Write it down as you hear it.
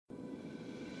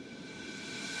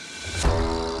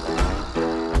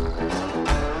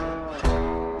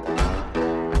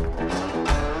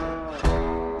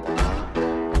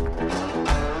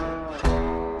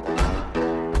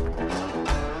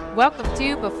Welcome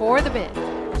to Before the Bid,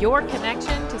 your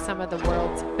connection to some of the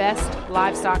world's best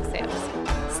livestock sales.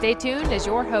 Stay tuned as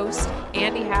your host,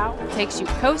 Andy Howe, takes you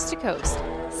coast to coast,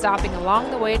 stopping along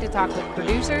the way to talk with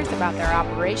producers about their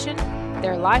operation,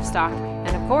 their livestock,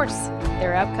 and of course,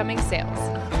 their upcoming sales.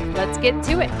 Let's get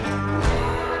to it.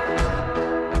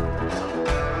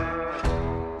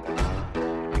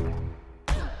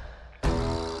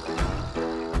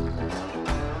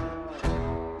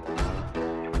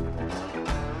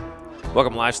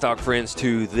 Welcome, livestock friends,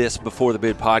 to this Before the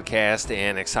Bid podcast,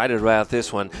 and excited about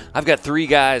this one. I've got three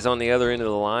guys on the other end of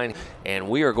the line, and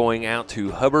we are going out to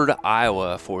Hubbard,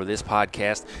 Iowa for this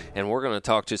podcast, and we're going to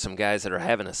talk to some guys that are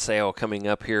having a sale coming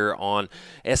up here on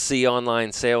SC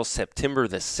Online Sales September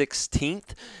the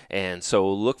 16th, and so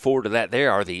look forward to that. They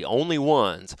are the only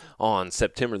ones on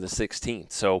September the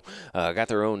 16th, so got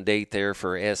their own date there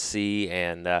for SC,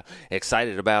 and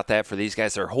excited about that for these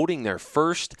guys. They're holding their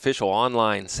first official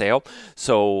online sale.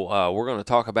 So we're going to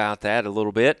talk about that a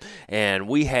little bit. And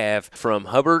we have from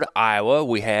Hubbard, Iowa,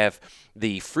 we have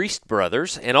the Friest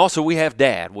brothers, and also we have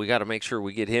Dad. We got to make sure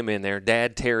we get him in there.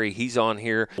 Dad Terry, he's on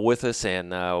here with us,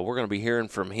 and we're going to be hearing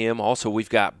from him. Also, we've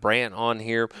got Brant on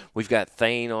here. We've got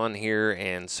Thane on here,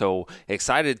 and so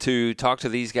excited to talk to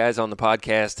these guys on the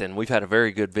podcast, and we've had a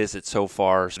very good visit so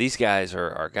far. These guys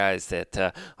are guys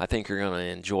that I think you're going to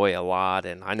enjoy a lot,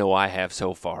 and I know I have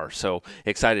so far. So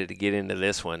excited to get into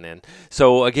this one. And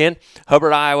so, again,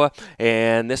 Hubbard, Iowa,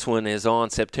 and this one is on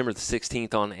September the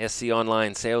 16th on SC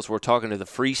Online Sales. We're talking to the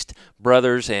Friest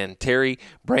brothers and Terry,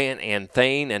 Brant, and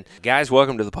Thane. And guys,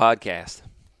 welcome to the podcast.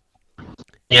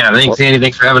 Yeah, thanks, Andy.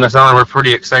 Thanks for having us on. We're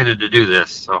pretty excited to do this.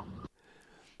 So,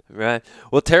 right.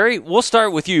 Well, Terry, we'll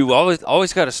start with you.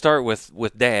 Always got to start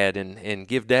with Dad and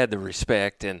give Dad the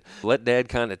respect and let Dad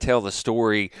kind of tell the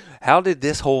story. How did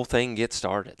this whole thing get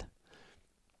started?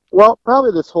 Well,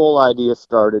 probably this whole idea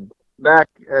started back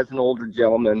as an older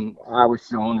gentleman. I was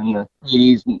shown in the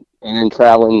 80s and then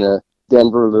traveling to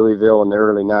Denver, Louisville in the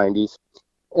early 90s.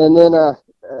 And then,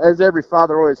 as every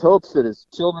father always hopes, that his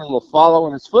children will follow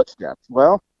in his footsteps.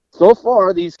 Well, so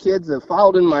far, these kids have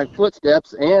followed in my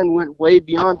footsteps and went way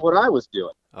beyond what I was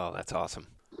doing. Oh, that's awesome.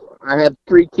 I have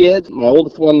three kids. My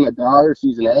oldest one, my daughter,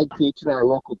 she's an ag teacher in our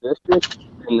local district.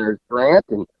 And there's Brant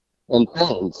and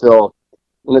Thane. So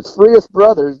when it's Friest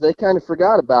brothers, they kind of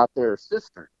forgot about their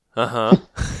sister. Uh-huh.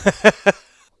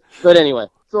 But anyway,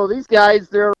 so these guys,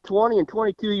 they're 20 and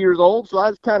 22 years old, so I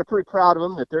was kind of pretty proud of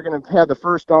them that they're going to have the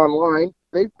first online.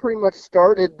 They pretty much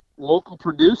started, local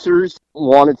producers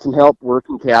wanted some help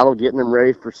working cattle, getting them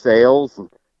ready for sales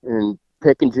and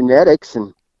picking genetics.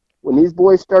 And when these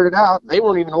boys started out, they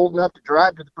weren't even old enough to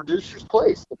drive to the producer's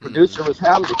place. The producer was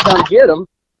having to come get them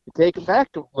to take them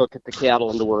back to look at the cattle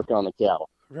and to work on the cattle.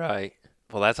 Right.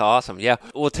 Well, that's awesome. Yeah.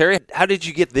 Well, Terry, how did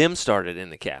you get them started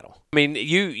in the cattle? I mean,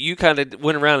 you kind of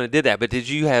went around and did that, but did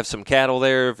you have some cattle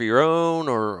there of your own,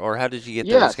 or how did you get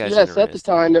those guys interested? Yes, at the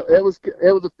time, it was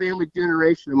a family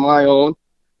generation of my own.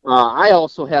 I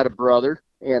also had a brother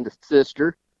and a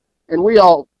sister, and we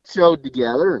all showed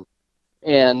together,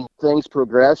 and things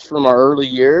progressed from our early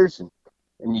years,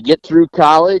 and you get through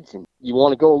college, and you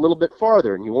want to go a little bit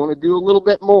farther, and you want to do a little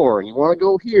bit more, and you want to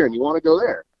go here, and you want to go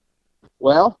there.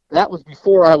 Well, that was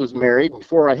before I was married,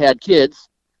 before I had kids,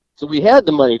 so we had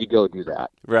the money to go do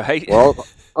that. Right. Well,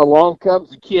 along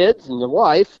comes the kids and the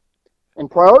wife,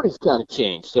 and priorities kind of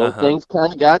changed, so things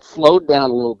kind of got slowed down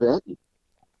a little bit,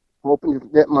 hoping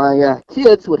that my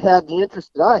kids would have the interest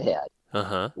that I had.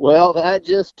 Uh-huh. Well, that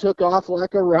just took off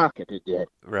like a rocket, it did.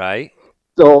 Right.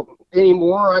 So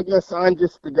anymore, I guess I'm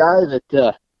just the guy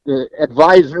that, the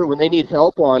advisor, when they need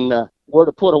help on where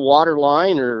to put a water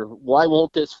line or why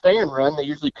won't this fan run, they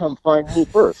usually come find me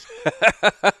first.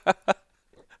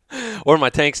 Or my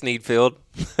tanks need filled.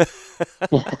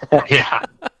 yeah.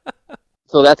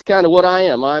 So that's kind of what I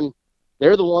am.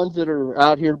 They're the ones that are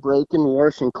out here breaking,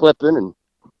 washing, clipping, and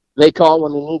they call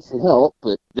when they need some help,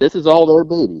 but this is all their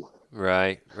baby.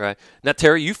 Right. Now,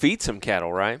 Terry, you feed some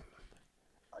cattle, right?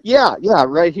 Yeah,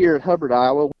 right here at Hubbard,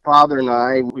 Iowa. Father and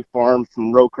I, we farm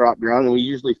some row crop ground, and we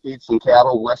usually feed some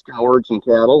cattle, Western origin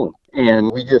cattle,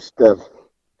 and we just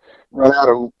run out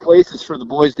of places for the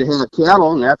boys to have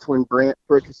cattle, and that's when Brant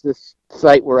purchased this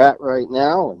site we're at right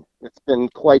now, and it's been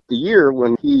quite the year.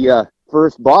 When he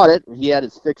first bought it, he had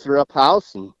his fixer-up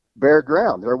house and bare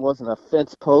ground. There wasn't a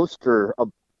fence post or a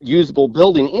usable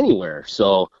building anywhere,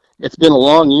 so it's been a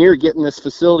long year getting this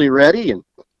facility ready, and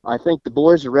I think the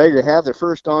boys are ready to have their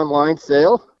first online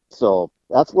sale, so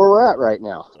that's where we're at right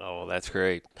now. Oh, that's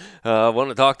great. I want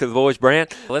to talk to the boys.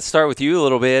 Brant, let's start with you a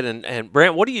little bit. And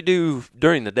Brant, what do you do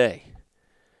during the day?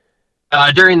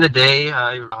 During the day,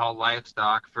 I haul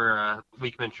livestock for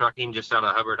Weekman Trucking just out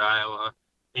of Hubbard, Iowa.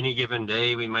 Any given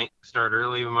day, we might start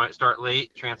early, we might start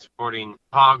late, transporting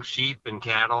hogs, sheep, and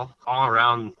cattle all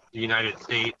around the United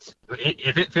States.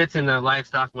 If it fits in the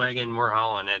livestock wagon, we're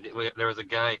hauling it. There was a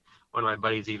guy, one of my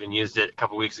buddies even used it a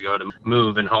couple weeks ago to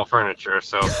move and haul furniture,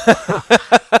 so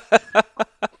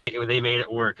they made it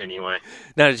work anyway.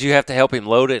 Now, did you have to help him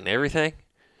load it and everything?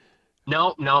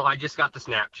 No, I just got the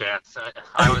Snapchats.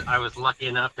 I was lucky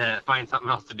enough to find something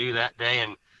else to do that day,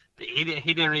 and he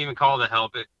didn't even call to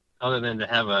help it, other than to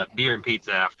have a beer and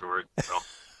pizza afterward. So,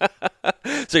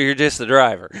 So you're just the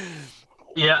driver.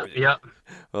 yeah.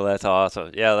 Well, that's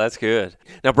awesome. Yeah, that's good.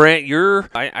 Now, Brant,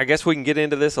 I guess we can get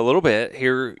into this a little bit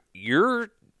here. You're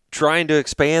trying to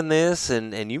expand this,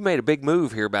 and you made a big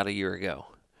move here about a year ago.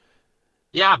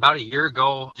 Yeah, about a year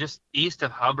ago, just east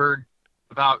of Hubbard,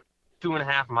 about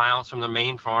 2.5 miles from the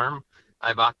main farm,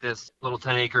 I bought this little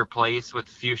 10-acre place with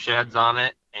a few sheds on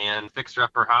it and fixed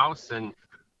up her house. And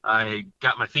I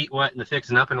got my feet wet in the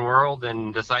fixing up world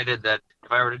and decided that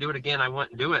if I were to do it again, I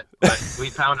wouldn't do it. But we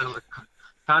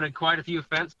pounded quite a few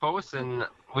fence posts, and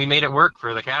we made it work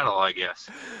for the cattle, I guess.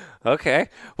 Okay.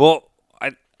 Well,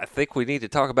 I think we need to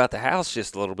talk about the house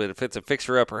just a little bit. If it's a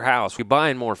fixer-upper house, you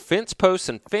buying more fence posts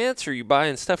and fence, or you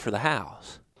buying stuff for the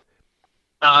house?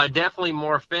 Definitely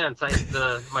more fence.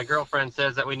 My girlfriend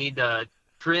says that we need to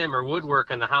trim or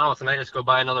woodwork in the house, and I just go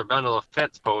buy another bundle of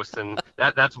fence posts, and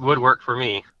that's woodwork for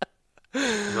me.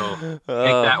 So make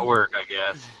that work, I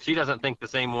guess. She doesn't think the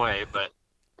same way, but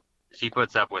she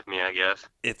puts up with me, I guess.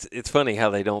 It's funny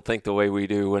how they don't think the way we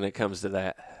do when it comes to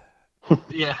that.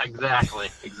 Yeah, exactly.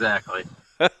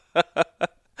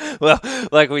 Well,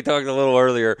 like we talked a little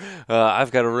earlier,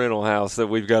 I've got a rental house that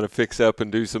we've got to fix up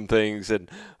and do some things, and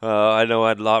I know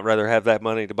I'd a lot rather have that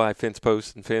money to buy fence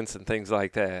posts and fence and things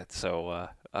like that. So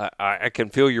I can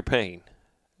feel your pain.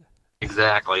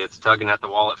 Exactly. It's tugging at the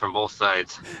wallet from both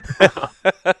sides.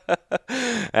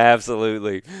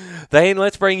 Absolutely. Thane,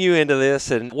 let's bring you into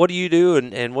this. And what do you do,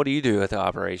 and what do you do at the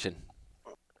operation?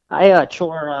 I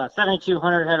chore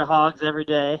 7,200 head of hogs every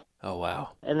day. Oh, wow.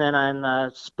 And then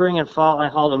on spring and fall, I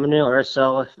haul the manure.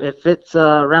 So if it's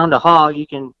around a hog, you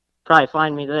can probably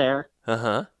find me there.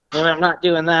 Uh-huh. And when I'm not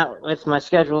doing that with my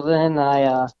schedule, then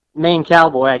I main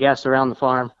cowboy, I guess, around the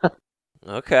farm.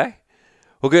 Okay.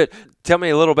 Well, good. Tell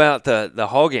me a little about the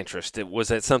hog interest. Was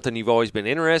that something you've always been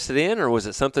interested in, or was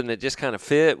it something that just kind of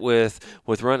fit with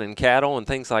running cattle and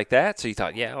things like that? So you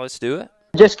thought, yeah, let's do it?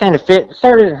 Just kind of fit.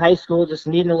 Started in high school, just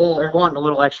needing wanting a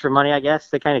little extra money, I guess,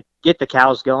 to kind of get the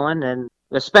cows going, and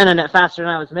was spending it faster than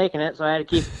I was making it, so I had to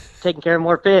keep taking care of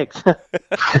more pigs.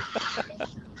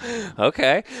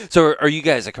 Okay. So are you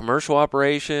guys a commercial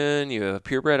operation? You a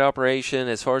purebred operation?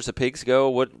 As far as the pigs go,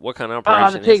 what kind of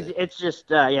operation the pigs, is it? it's just,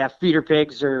 feeder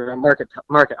pigs or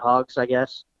market hogs, I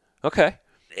guess. Okay.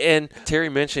 And Terry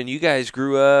mentioned you guys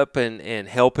grew up and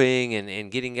helping and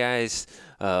getting guys,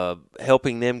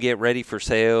 helping them get ready for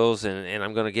sales, and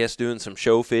I'm going to guess doing some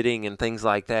show fitting and things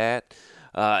like that.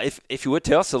 If you would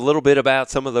tell us a little bit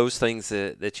about some of those things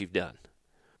that you've done.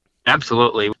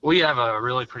 Absolutely. We have a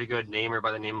really pretty good namer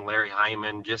by the name of Larry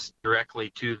Hyman just directly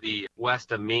to the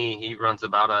west of me. He runs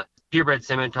about a purebred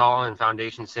Simmental and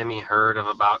Foundation Semi herd of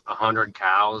about 100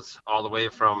 cows all the way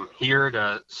from here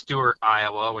to Stewart,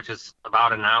 Iowa, which is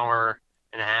about an hour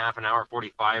and a half, an hour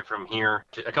 45 from here,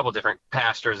 to a couple different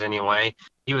pastures anyway.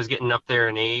 He was getting up there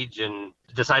in age and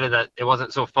decided that it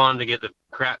wasn't so fun to get the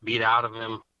crap beat out of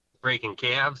him breaking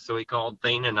calves, so he called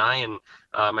Thane and I and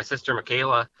my sister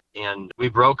Michaela, and we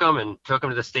broke them and took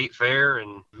them to the state fair,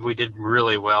 and we did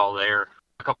really well there.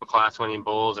 A couple class-winning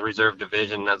bulls, a reserve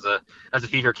division as a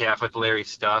feeder calf with Larry's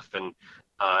stuff, and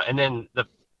then the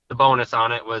bonus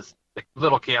on it was the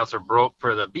little calves are broke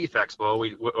for the Beef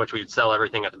Expo, which we'd sell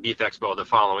everything at the Beef Expo the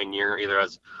following year, either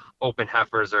as open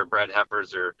heifers or bred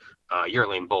heifers or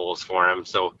yearling bulls for them.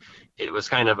 So it was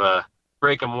kind of a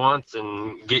break them once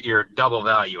and get your double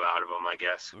value out of them, I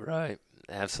guess. Right.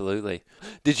 Absolutely.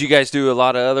 Did you guys do a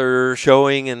lot of other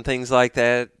showing and things like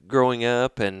that growing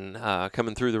up and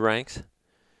coming through the ranks?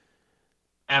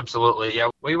 Absolutely. Yeah,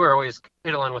 we were always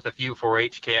fiddling with a few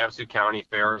 4-H calves through county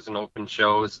fairs and open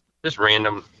shows, just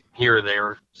random here or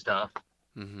there stuff.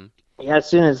 Mm-hmm. Yeah, as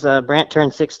soon as Brant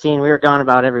turned 16, we were gone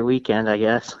about every weekend, I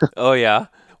guess. Oh, yeah.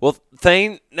 Well,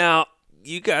 Thane, now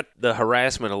you got the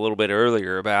harassment a little bit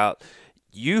earlier about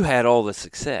you had all the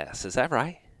success. Is that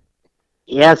right?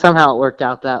 Yeah, somehow it worked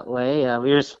out that way. We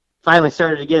just finally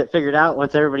started to get it figured out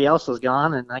once everybody else was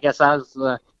gone, and I guess I was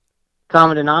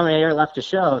common denominator left to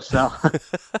show, so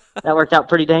that worked out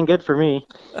pretty dang good for me.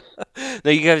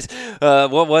 Now, you guys,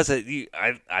 what was it?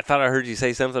 I thought I heard you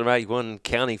say something about you won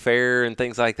county fair and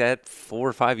things like that 4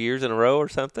 or 5 years in a row or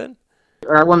something?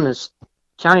 Or I won this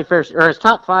county fair, or it's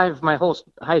top 5 my whole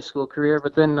high school career,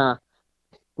 but then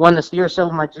won the steer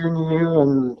sale my junior year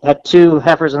and had 2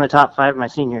 heifers in the top 5 my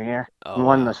senior year, and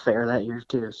won the fair that year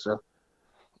too. So.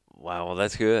 Wow, well,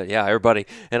 that's good. Yeah, everybody,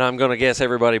 and I'm going to guess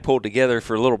everybody pulled together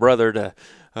for little brother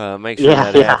to make sure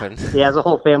that happened. Yeah, as a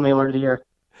whole family wanted to hear.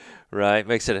 Right,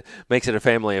 makes it a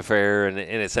family affair, and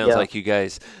it sounds like you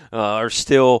guys are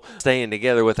still staying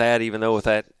together with that, even though with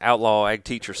that outlaw ag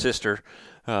teacher sister.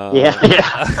 Yeah.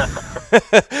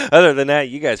 Other than that,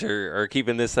 you guys are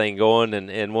keeping this thing going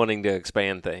and wanting to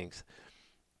expand things.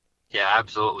 Yeah,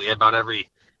 absolutely. About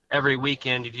every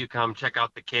weekend, if you come check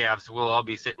out the calves, we'll all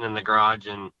be sitting in the garage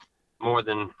and more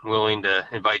than willing to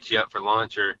invite you up for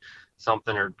lunch or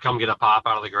something, or come get a pop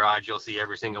out of the garage. You'll see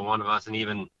every single one of us, and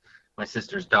even my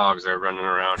sister's dogs are running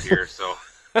around here. So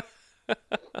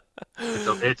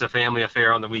it's a family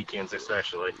affair on the weekends,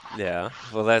 especially. Yeah,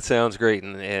 well, that sounds great,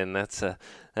 and that's the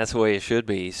way it should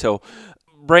be. So,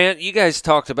 Brant, you guys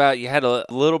talked about you had a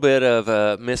little bit of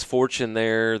a misfortune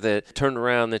there that turned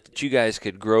around that you guys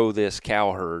could grow this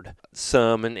cow herd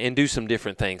some and do some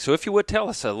different things. So if you would tell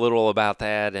us a little about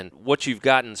that and what you've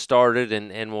gotten started,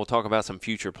 and we'll talk about some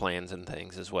future plans and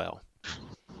things as well.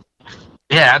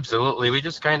 Yeah, absolutely. We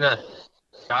just kind of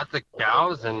got the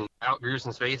cows and outgrew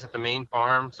some space at the main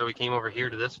farm, so we came over here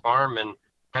to this farm and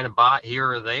kind of bought here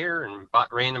or there and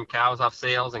bought random cows off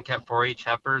sales and kept 4-H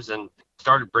heifers and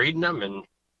started breeding them. And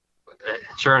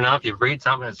sure enough, you breed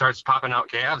something that starts popping out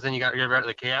calves, then you got to get rid of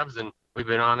the calves, and we've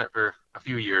been on it for a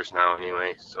few years now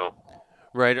anyway. So.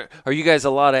 Right. Are you guys a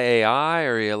lot of AI,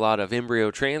 or are you a lot of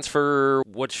embryo transfer?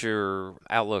 What's your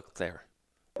outlook there?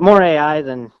 More AI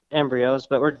than embryos,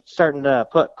 but we're starting to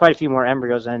put quite a few more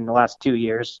embryos in the last 2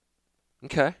 years.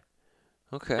 Okay.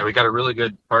 Yeah, we got a really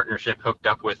good partnership hooked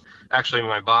up with actually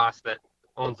my boss that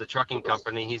owns the trucking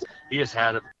company. He just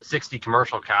had 60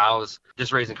 commercial cows,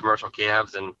 just raising commercial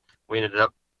calves, and we ended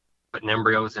up putting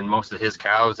embryos in most of his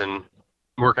cows and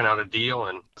working out a deal,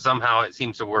 and somehow it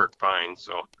seems to work fine.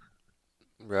 So.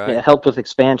 Right. Yeah, it helped with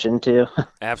expansion too.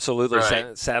 Absolutely.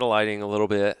 Right. Satelliting a little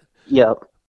bit. Yep.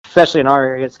 Especially in our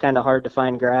area, it's kind of hard to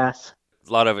find grass.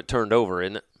 A lot of it turned over,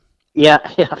 isn't it? Yeah.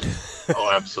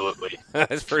 Oh, absolutely.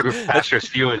 That's pretty. Pastures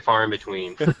few and far in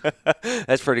between.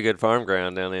 That's pretty good farm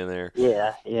ground down in there.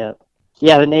 Yeah.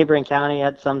 Yeah, the neighboring county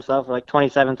had some stuff for like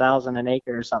 $27,000 an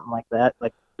acre or something like that,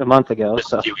 like a month ago.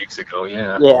 Just a few weeks ago,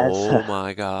 yeah. Yeah. Oh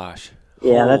my gosh.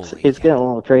 Yeah, it's getting a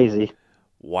little crazy.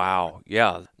 Wow.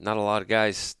 Yeah, not a lot of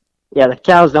guys. Yeah, the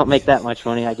cows don't make that much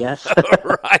money, I guess.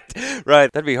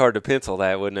 Right. That'd be hard to pencil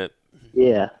that, wouldn't it?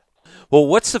 Yeah. Well,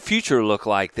 what's the future look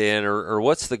like then, or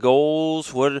what's the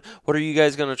goals? What are you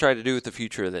guys going to try to do with the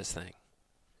future of this thing?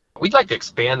 We'd like to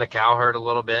expand the cow herd a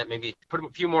little bit, maybe put a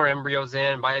few more embryos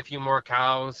in, buy a few more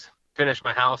cows, finish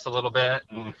my house a little bit,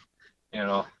 and,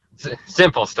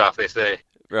 simple stuff, they say.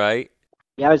 Right.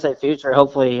 Yeah, I would say future,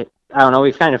 hopefully, I don't know,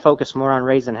 we've kind of focused more on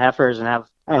raising heifers and have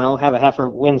a heifer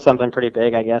win something pretty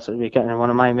big, I guess, would be kind of one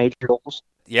of my major goals.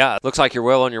 Yeah, looks like you're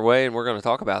well on your way, and we're going to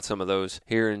talk about some of those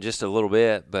here in just a little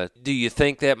bit. But do you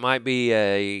think that might be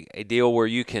a deal where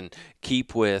you can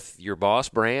keep with your boss,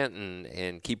 Brant,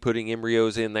 and keep putting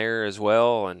embryos in there as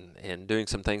well and doing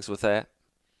some things with that?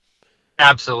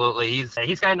 Absolutely.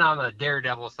 He's kind of on the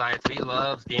daredevil side, so he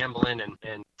loves gambling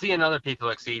and seeing other people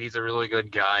succeed. He's a really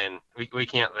good guy, and we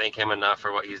can't thank him enough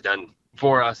for what he's done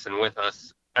for us and with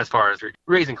us as far as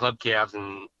raising club calves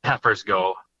and heifers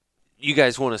go. You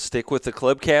guys want to stick with the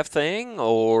club calf thing,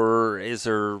 or is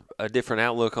there a different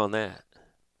outlook on that?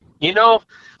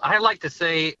 I like to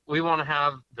say we want to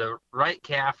have the right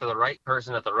calf for the right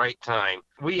person at the right time.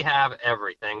 We have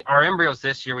everything. Our embryos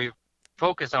this year, we've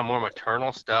focused on more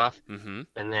maternal stuff, and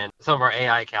then some of our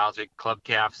AI cows are club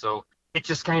calves. So it's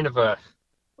just kind of a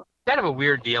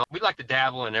weird deal. We like to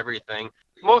dabble in everything.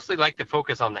 Mostly like to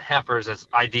focus on the heifers as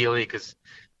ideally, because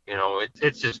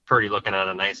it's just pretty looking at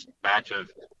a nice batch of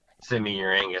Simi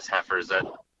or Angus heifers that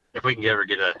if we can ever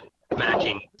get a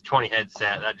matching 20 head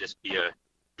set, that'd just be a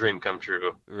dream come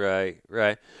true. Right.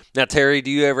 Now, Terry, do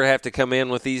you ever have to come in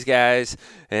with these guys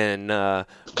and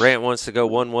Brant wants to go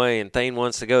one way and Thane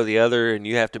wants to go the other, and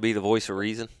you have to be the voice of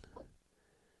reason?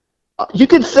 You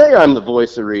could say I'm the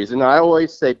voice of reason. I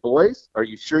always say, boys, are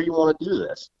you sure you want to do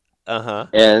this? Uh-huh.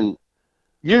 And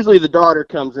usually the daughter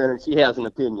comes in and she has an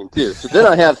opinion too. So then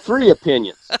I have 3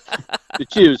 opinions to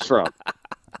choose from.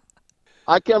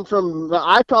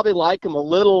 I probably like them a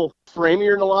little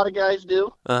framier than a lot of guys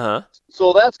do. Uh-huh.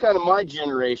 So that's kind of my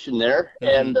generation there.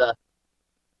 Mm-hmm. And,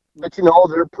 but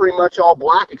they're pretty much all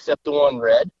black except the one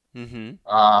red. Mm-hmm.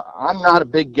 I'm not a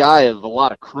big guy of a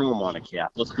lot of chrome on a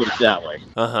calf. Let's put it that way.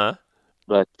 Uh-huh.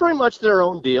 But pretty much their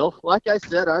own deal. Like I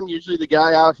said, I'm usually the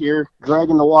guy out here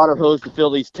dragging the water hose to fill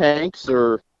these tanks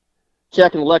or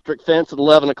checking electric fence at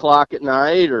 11 o'clock at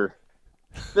night or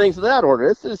things of that order.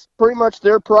 This is pretty much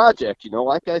their project.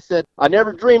 Like I said, I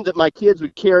never dreamed that my kids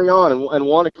would carry on and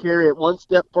want to carry it one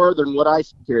step further than what I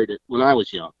carried it when I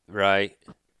was young. Right.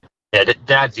 Yeah,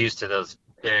 Dad's used to those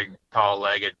big,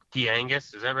 tall-legged Key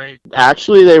Angus. Is that right?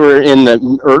 Actually, they were in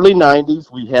the early 90s.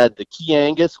 We had the Key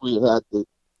Angus. We had the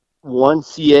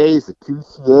 1CAs, the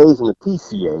 2CAs, and the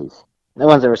PCAs. The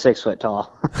ones that were 6 foot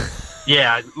tall.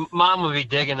 Yeah, Mom would be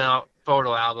digging out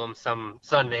photo albums some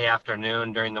Sunday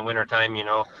afternoon during the wintertime,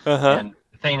 Uh-huh. and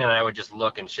Thane and I would just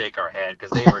look and shake our head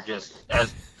because they were just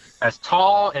as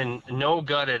tall and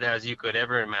no-gutted as you could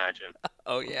ever imagine.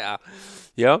 Oh, yeah.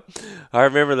 Yep. I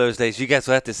remember those days. You guys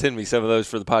will have to send me some of those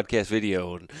for the podcast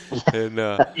video, and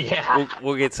Yeah.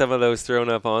 we'll get some of those thrown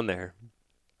up on there.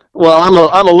 Well,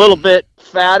 I'm a little bit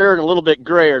fatter and a little bit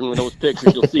grayer than those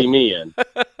pictures you'll see me in.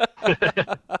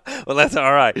 Well, that's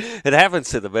all right. It happens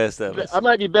to the best of us. I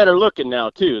might be better looking now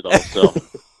too, though. So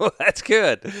Well, that's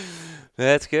good.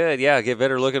 That's good. Yeah, get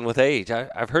better looking with age.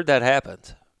 I've heard that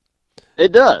happens.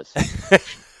 it does.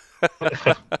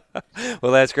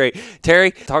 Well, that's great.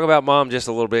 Terry, talk about Mom just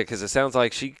a little bit because it sounds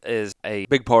like she is a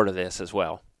big part of this as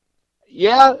well.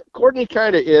 Yeah, Courtney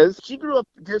kind of is. She grew up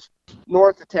just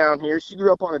north of town here. She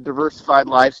grew up on a diversified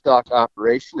livestock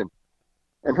operation,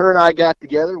 and her and I got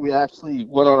together. We actually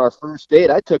went on our first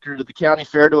date. I took her to the county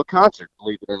fair to a concert,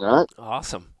 believe it or not.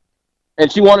 Awesome.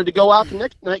 And she wanted to go out the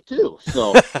next night, too.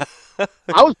 So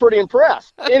I was pretty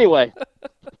impressed. Anyway,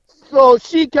 so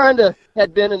she kind of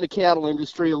had been in the cattle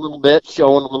industry a little bit,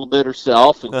 showing a little bit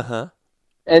herself. Uh-huh.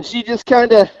 And she just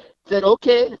kind of said,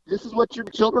 okay, this is what your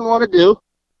children want to do.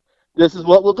 This is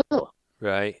what we'll do.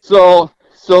 Right. So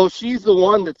she's the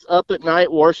one that's up at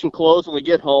night washing clothes when we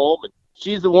get home. And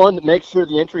she's the one that makes sure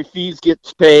the entry fees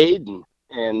gets paid.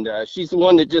 And she's the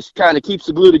one that just kind of keeps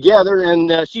the glue together.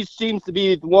 And she seems to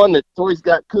be the one that's always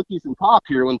got cookies and pop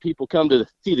here when people come to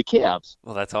see the calves.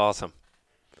 Well, that's awesome.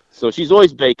 So she's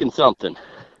always baking something.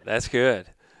 That's good.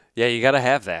 Yeah, you got to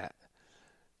have that.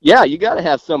 Yeah, you got to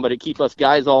have somebody to keep us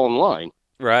guys all in line.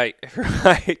 Right.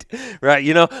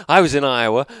 I was in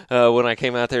Iowa when I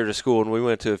came out there to school, and we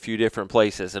went to a few different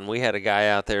places, and we had a guy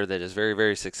out there that is very,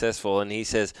 very successful, and he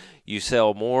says you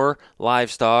sell more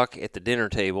livestock at the dinner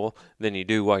table than you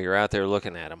do while you're out there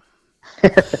looking at them.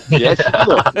 Yes, you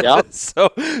will. Yep.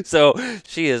 So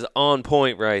she is on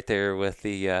point right there with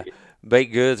the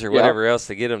baked goods or whatever else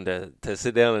to get them to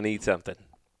sit down and eat something.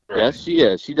 Yes, she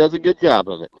is. She does a good job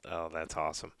of it. Oh, that's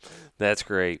awesome. That's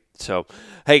great. So,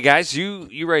 hey, guys, you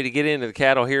ready to get into the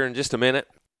cattle here in just a minute?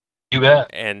 You bet.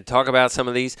 And talk about some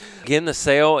of these. Again, the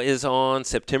sale is on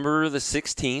September the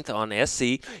 16th on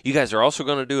SC. You guys are also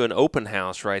going to do an open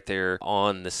house right there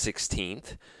on the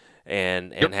 16th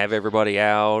and have everybody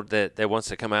out that wants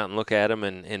to come out and look at them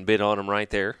and bid on them right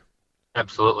there.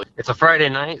 Absolutely. It's a Friday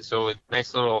night, so a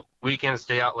nice little weekend,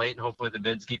 stay out late, and hopefully the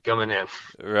bids keep coming in.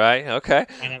 Right, okay.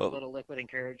 And a little liquid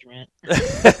encouragement.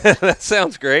 That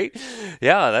sounds great.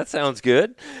 Yeah, that sounds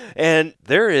good. And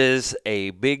there is a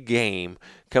big game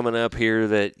coming up here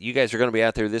that you guys are going to be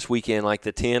out there this weekend, like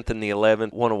the 10th and the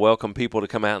 11th. Want to welcome people to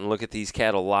come out and look at these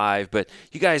cattle live, but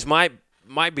you guys might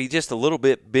be just a little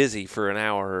bit busy for an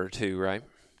hour or two, right?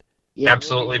 Yeah,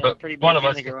 Absolutely, we'll be, but pretty one busy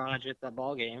of us in the garage at the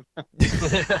ball game.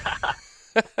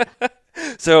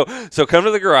 So come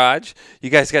to the garage. You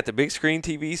guys got the big screen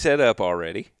TV set up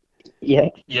already. Yeah.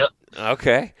 Yep.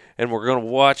 Okay. And we're going to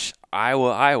watch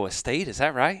Iowa State. Is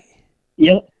that right?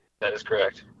 Yep. That is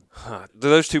correct. Huh. Do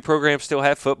those two programs still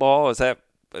have football? Is that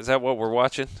what we're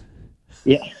watching?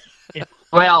 Yeah.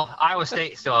 Well, Iowa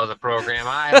State still has a program.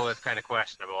 Iowa's kind of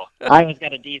questionable. Iowa's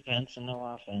got a defense and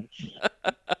no offense.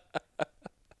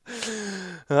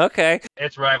 Okay.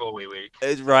 It's rivalry week.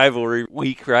 It's rivalry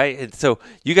week, right? And so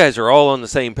you guys are all on the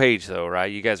same page, though, right?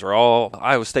 You guys are all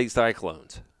Iowa State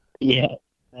Cyclones. Yeah,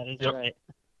 that is Yep. right.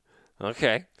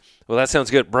 Okay. Well, that sounds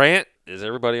good. Brant, is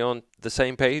everybody on the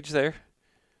same page there?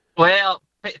 Well,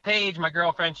 Paige, my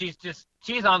girlfriend, she's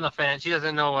on the fence. She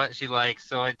doesn't know what she likes,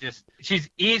 so she's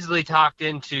easily talked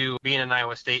into being an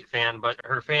Iowa State fan, but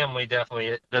her family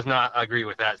definitely does not agree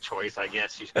with that choice, I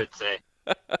guess you should say.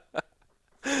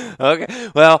 Okay.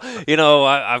 Well,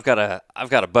 I've got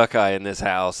a Buckeye in this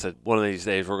house that one of these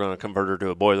days we're going to convert her to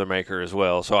a Boilermaker as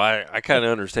well. So I kind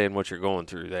of understand what you're going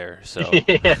through there. So.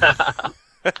 Yeah.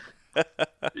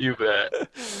 You bet.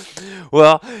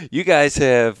 Well, you guys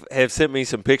have sent me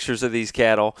some pictures of these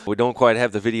cattle. We don't quite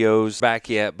have the videos back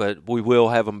yet, but we will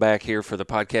have them back here for the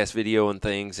podcast video and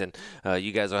things, and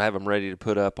you guys will have them ready to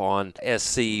put up on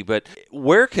SC. But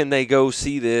where can they go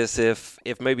see this if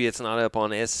maybe it's not up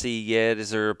on SC yet? Is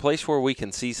there a place where we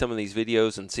can see some of these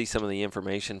videos and see some of the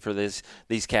information for these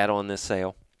cattle in this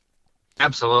sale?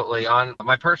 Absolutely. On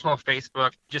my personal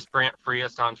Facebook, just Brant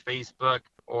Frias on Facebook,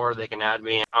 or they can add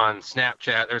me on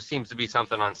Snapchat. There seems to be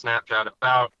something on Snapchat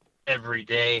about every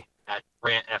day at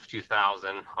Brant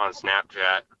F2000 on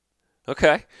Snapchat.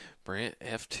 Okay. Brant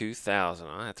F2000.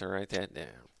 I'll have to write that down.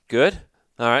 Good.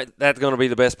 All right. That's going to be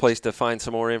the best place to find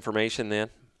some more information then?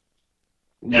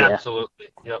 Yeah. Absolutely.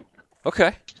 Yep.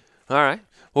 Okay. All right.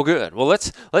 Well, good. Well,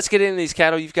 let's get into these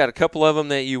cattle. You've got a couple of them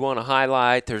that you want to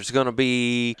highlight. There's going to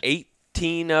be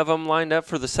 18 of them lined up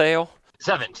for the sale.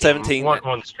 17.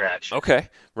 One scratch. Okay.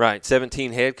 Right.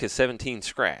 17 head because 17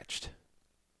 scratched.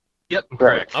 Yep.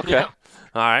 Correct. Okay. Yeah.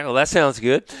 All right. Well, that sounds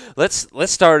good. Let's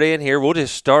start in here. We'll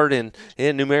just start in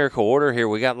numerical order here.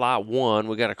 We got lot 1.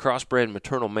 We got a crossbred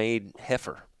maternal maid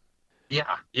heifer.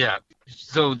 Yeah.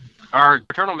 So our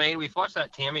maternal maid, we flushed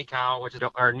that Tammy cow, which is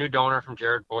our new donor from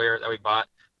Jared Boyer that we bought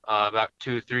about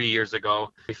 2-3 years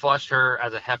ago. We flushed her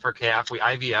as a heifer calf. We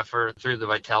IVF her through the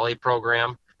Vitelli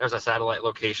program. There's a satellite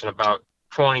location about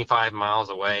 25 miles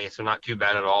away, so not too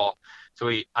bad at all. So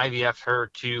we IVF'd her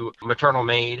to maternal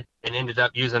maid and ended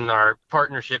up using our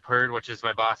partnership herd, which is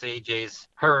my boss AJ's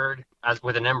herd, as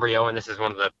with an embryo, and this is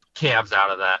one of the calves out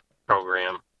of that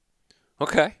program.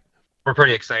 Okay. We're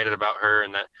pretty excited about her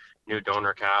and that new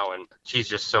donor cow, and she's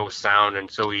just so sound and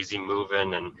so easy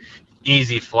moving and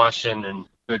easy flushing and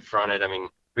good fronted. I mean,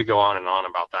 we go on and on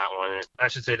about that one. I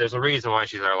should say there's a reason why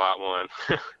she's our lot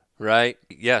 1. Right.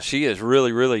 Yeah, she is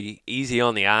really, really easy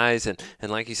on the eyes, and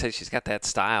like you said, she's got that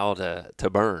style to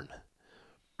burn.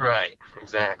 Right,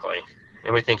 exactly.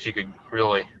 And we think she could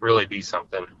really, really be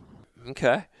something.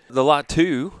 Okay. The lot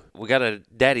 2, we got a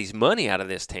daddy's money out of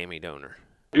this Tammy donor.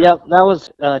 Yep, that was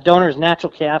donor's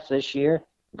natural calf this year.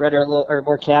 Bred her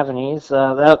more Cavanese.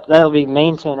 That'll be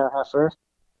maintainer heifer.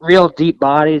 Real deep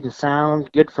bodied and sound,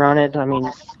 good fronted. I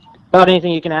mean, about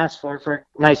anything you can ask for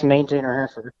a nice maintainer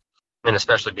heifer. And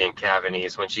especially being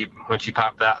Cavanese, when she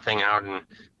popped that thing out, and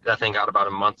that thing got about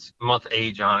a month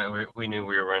age on it, we knew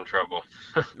we were in trouble.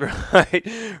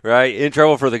 Right. In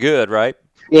trouble for the good, right?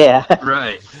 Yeah.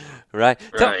 Right.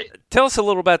 Tell us a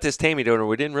little about this Tammy donor.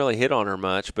 We didn't really hit on her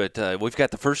much, but we've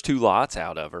got the first 2 lots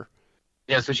out of her.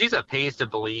 Yeah, so she's a Pays to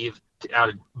Believe out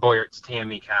of Boyert's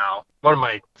Tammy cow. One of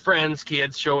my friends'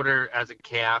 kids showed her as a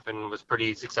calf and was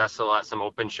pretty successful at some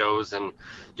open shows, and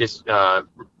just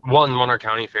won our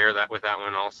county fair with that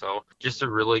one also. Just a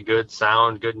really good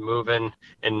sound, good moving,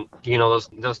 and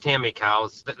those Tammy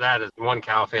cows. That is one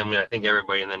cow family I think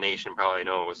everybody in the nation probably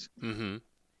knows. Mm-hmm.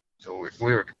 So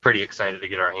we were pretty excited to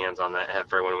get our hands on that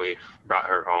heifer when we brought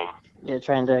her home. Yeah,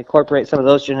 trying to incorporate some of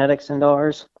those genetics into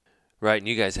ours. Right, and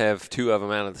you guys have 2 of them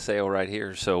out of the sale right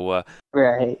here, so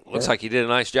right. Looks like you did a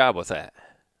nice job with that.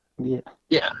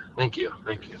 Yeah, thank you.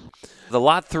 The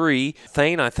lot 3,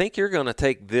 Thane, I think you're going to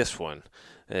take this one,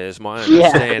 is my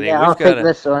understanding. Yeah, I'll take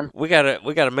this one. We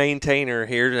got a maintainer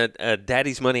here,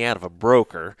 daddy's money out of a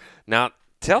broker. Now,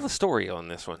 tell the story on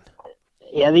this one.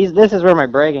 Yeah, this is where my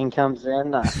bragging comes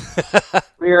in.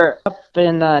 We were up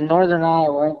in northern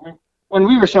Iowa. When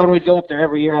we were shown, we'd go up there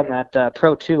every year on that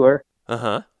pro tour.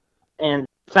 Uh-huh. And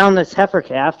found this heifer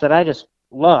calf that I just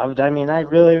loved. I mean, I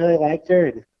really, really liked her.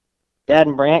 And Dad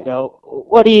and Brant go,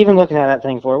 "What are you even looking at that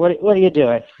thing for? What are you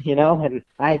doing?" And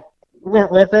I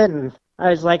went with it, and I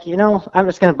was like, I'm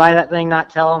just going to buy that thing, not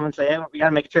tell them, and say, "Hey, we got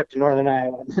to make a trip to northern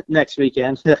Iowa next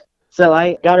weekend." So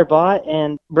I got her bought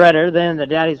and bred her, then the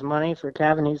daddy's money for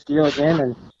Cavanese deal again,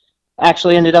 and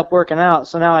actually ended up working out.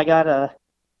 So now I got to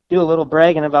do a little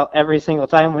bragging about every single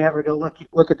time we ever go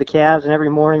look at the calves, and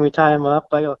every morning we tie them up.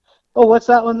 I go, "Oh, what's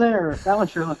that one there? That one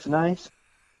sure looks nice."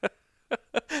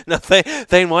 Now,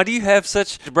 Thane, why do you have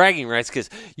such bragging rights? Because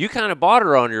you kind of bought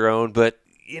her on your own, but,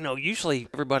 usually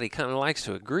everybody kind of likes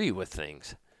to agree with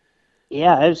things.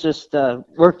 Yeah, it was just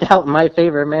worked out in my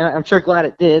favor, man. I'm sure glad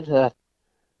it did.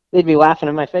 They'd be laughing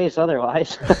in my face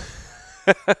otherwise.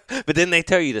 But didn't they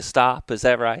tell you to stop? Is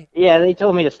that right? Yeah, they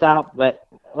told me to stop, but,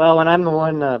 well, when I'm the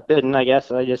one bidding, I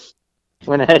guess, I just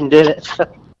went ahead and did it.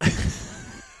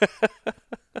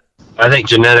 I think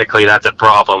genetically that's a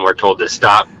problem. We're told to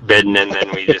stop bidding, and then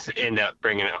we just end up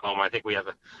bringing it home. I think we have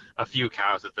a few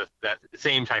cows with that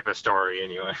same type of story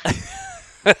anyway.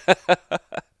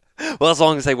 Well, as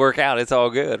long as they work out, it's all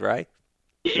good, right?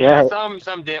 Yeah,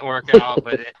 some didn't work out,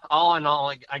 but all in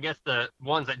all, I guess the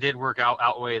ones that did work out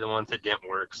outweigh the ones that didn't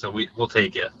work. So we'll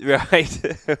take it.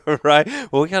 Right, right.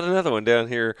 Well, we got another one down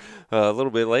here a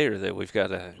little bit later that we've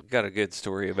got a good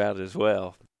story about as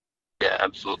well. Yeah,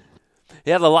 absolutely.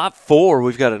 Yeah, the lot 4,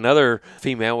 we've got another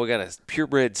female. We got a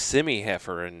purebred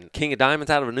semi-heifer and King of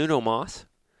Diamonds out of a Nuno Moss.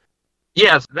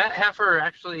 Yes, that heifer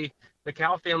actually, the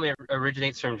cow family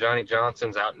originates from Johnny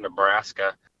Johnson's out in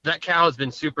Nebraska. That cow has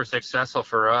been super successful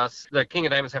for us. The King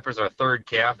of Diamonds heifer is our third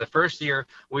calf. The first year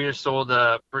we just sold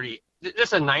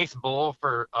just a nice bull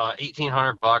for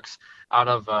 $1,800 out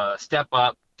of Step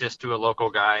Up, just to a local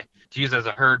guy to use as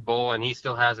a herd bull, and he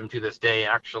still has him to this day.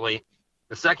 Actually,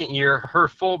 the second year, her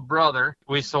full brother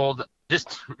we sold.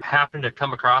 Just happened to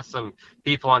come across some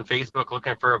people on Facebook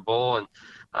looking for a bull,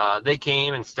 and they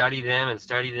came and studied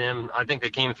him. I think they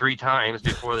came 3 times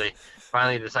before they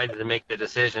finally decided to make the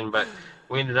decision, but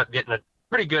we ended up getting a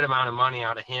pretty good amount of money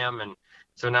out of him, and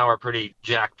so now we're pretty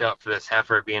jacked up for this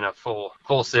heifer being a full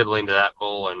sibling to that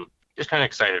bull, and just kind of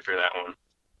excited for that one.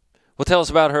 Well, tell us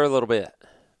about her a little bit.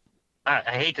 I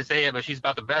hate to say it, but she's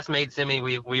about the best made semi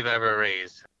we've ever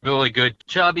raised. Really good,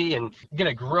 chubby, and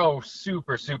gonna grow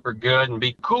super, super good and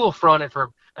be cool fronted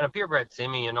for a purebred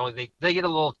semi. You know, they get a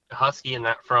little husky in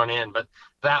that front end, but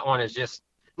that one is just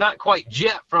not quite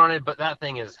jet fronted, but that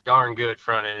thing is darn good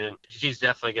fronted, and she's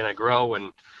definitely gonna grow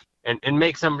and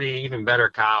make somebody an even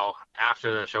better cow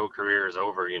after the show career is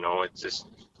over. You know, it's just,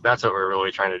 that's what we're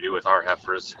really trying to do with our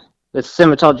heifers. The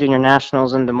Simmental Junior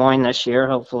Nationals in Des Moines this year.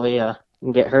 Hopefully,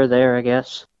 can get her there, I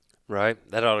guess. Right.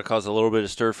 That ought to cause a little bit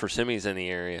of stir for semis in the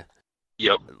area.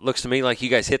 Yep. It looks to me like you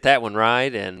guys hit that one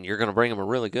right, and you're going to bring them a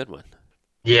really good one.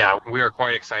 Yeah, we are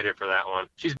quite excited for that one.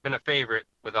 She's been a favorite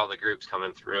with all the groups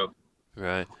coming through.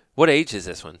 Right. What age is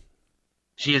this one?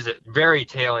 She is at very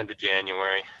tail end of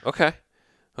January. Okay.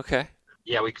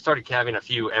 Yeah, we started calving a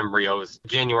few embryos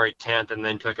January 10th and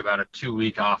then took about a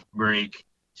 2-week off break.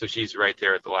 So she's right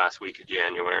there at the last week of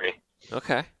January.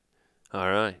 Okay. All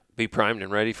right. Be primed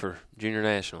and ready for Junior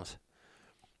Nationals.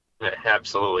 Yeah,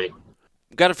 absolutely.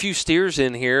 Got a few steers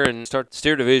in here and start the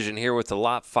steer division here with the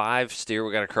lot 5 steer.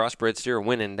 We got a crossbred steer,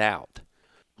 When in Doubt.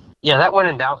 Yeah, that When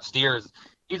in Doubt steer,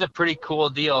 he's a pretty cool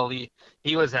deal.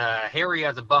 He was hairy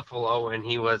as a buffalo, and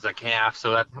he was a calf,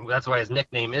 so that's why his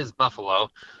nickname is Buffalo.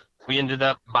 We ended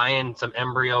up buying some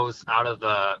embryos out of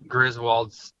the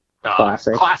Griswold's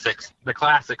the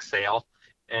classic sale,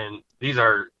 and these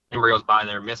are embryos by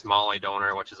their Miss Molly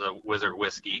donor, which is a Wizard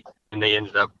whiskey, and they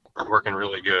ended up working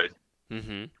really good.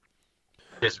 Mm-hmm.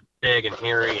 Just big and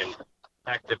hairy, and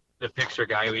heck, the picture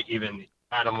guy, even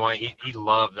Adam White, he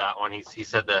loved that one. He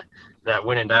said that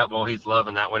When in Doubt bull, he's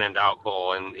loving that When in Doubt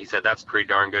bull, and he said that's a pretty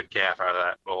darn good calf out of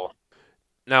that bull.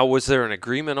 Now, was there an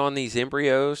agreement on these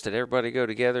embryos? Did everybody go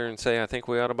together and say, I think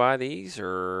we ought to buy these,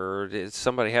 or did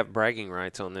somebody have bragging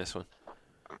rights on this one?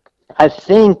 I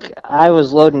think I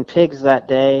was loading pigs that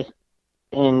day,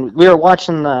 and we were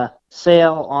watching the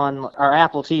sale on our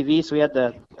Apple TV, so we had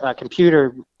the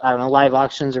computer, I don't know, live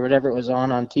auctions or whatever it was on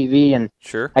TV, and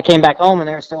Sure. I came back home, and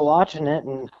they were still watching it,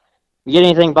 and you get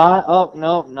anything bought? Oh,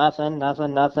 no, nothing,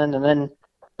 and then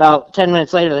about 10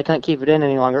 minutes later, they couldn't keep it in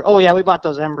any longer. Oh, yeah, we bought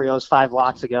those embryos 5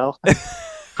 lots ago.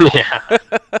 Yeah.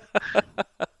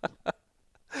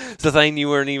 It's the thing you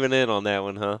weren't even in on that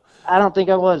one, huh? I don't think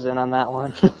I was in on that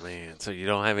one. Oh, man, so you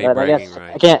don't have any But bragging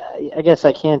rights. I guess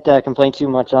I can't complain too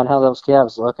much on how those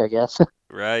calves look, I guess.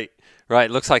 Right.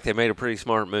 Looks like they made a pretty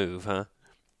smart move, huh?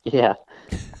 Yeah.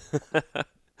 Yeah,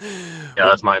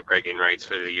 that's my bragging rights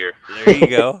for the year. There you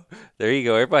go.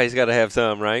 Everybody's got to have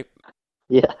some, right?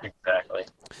 Yeah. Exactly.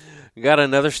 We got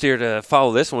another steer to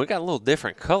follow this one. We got a little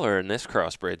different color in this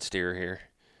crossbred steer here.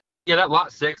 Yeah, that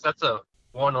lot 6, that's a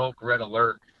One Oak Red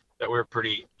Alert that we're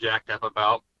pretty jacked up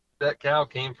about. That cow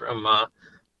came from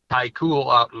Ty Cool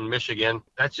out in Michigan.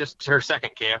 That's just her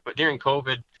second calf, but during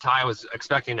COVID, Ty was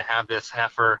expecting to have this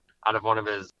heifer out of one of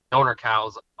his donor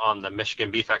cows on the Michigan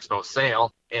Beef Expo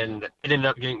sale, and it ended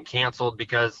up getting canceled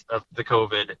because of the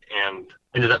COVID and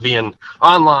ended up being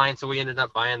online, so we ended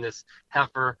up buying this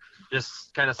heifer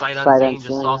just kind of sight unseen, just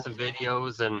saw some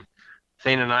videos, and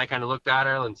Thane and I kind of looked at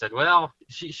her and said, well,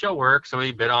 she'll work, so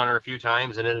we bid on her a few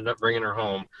times and ended up bringing her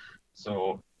home.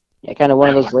 So yeah, kind of one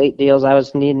of those late deals. I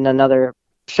was needing another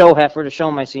show heifer to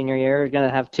show my senior year. I was going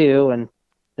to have 2, and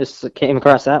just came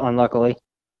across that one, luckily.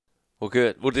 Well,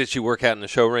 good. Well, did she work out in the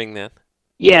show ring then?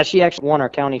 Yeah, she actually won our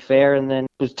county fair and then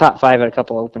was top 5 at a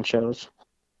couple open shows.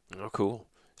 Oh, cool.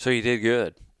 So you did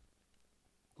good.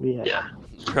 Yeah.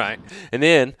 Right. And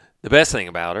then the best thing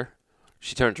about her,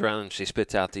 she turns around and she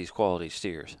spits out these quality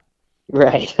steers.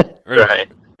 Right.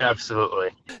 Right.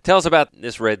 Absolutely. Tell us about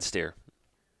this red steer.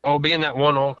 Oh, being that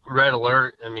one oak red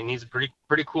alert, I mean, he's a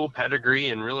pretty cool pedigree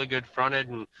and really good fronted,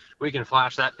 and we can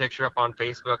flash that picture up on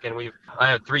Facebook. And I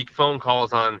had 3 phone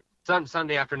calls on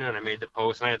Sunday afternoon. I made the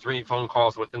post, and I had 3 phone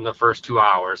calls within the first 2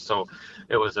 hours. So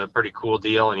it was a pretty cool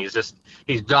deal, and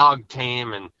he's dog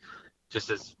tame and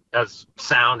just as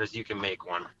sound as you can make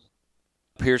one.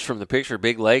 Appears from the picture,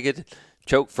 big-legged,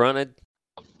 choke-fronted.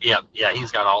 Yep, yeah,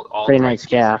 he's got all Pretty nice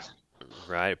calf.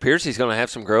 Right. Appears he's going to have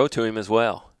some grow to him as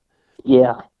well.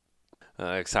 Yeah.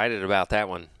 Excited about that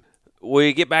one.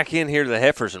 We get back in here to the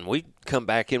heifers, and we come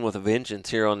back in with a vengeance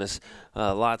here on this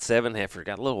Lot 7 heifer.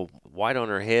 Got a little white on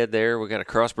her head there. We got a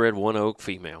crossbred one oak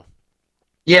female.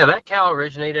 Yeah, that cow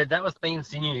originated, that was Thane's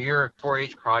senior year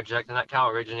 4-H project, and that cow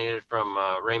originated from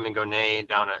Raymond Gonet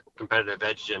down at Competitive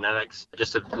Edge Genetics.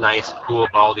 Just a nice, cool,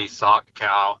 baldy, sock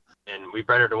cow. And we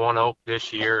bred her to one oak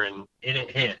this year, and it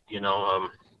hit,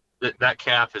 that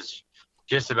calf is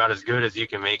just about as good as you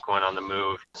can make one on the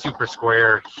move. Super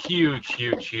square,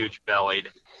 huge bellied.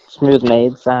 Smooth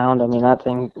made sound. I mean, that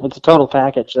thing, it's a total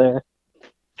package there.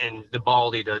 And the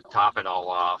baldy to top it all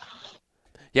off.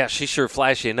 Yeah, she's sure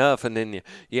flashy enough, and then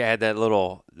you add that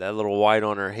little white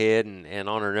on her head and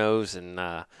on her nose, and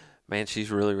man, she's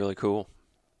really cool.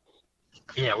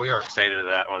 Yeah, we are excited of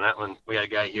that one. That one, we had a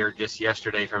guy here just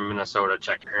yesterday from Minnesota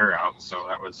check her out, so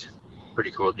that was a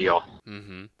pretty cool deal.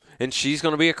 Mm-hmm. And she's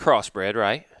going to be a crossbred,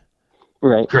 right?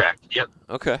 Right. Correct. Yep.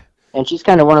 Okay. And she's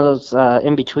kind of one of those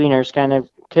in-betweeners, kind of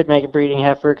could make a breeding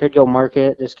heifer, could go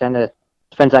market, just kind of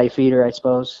depends how you feed her, I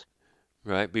suppose.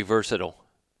 Right, be versatile.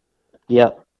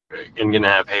 Yep. And gonna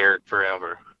have hair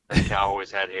forever. That cow always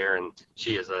had hair, and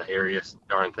she is the hairiest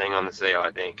darn thing on the sale,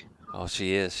 I think. Oh,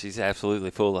 she is. She's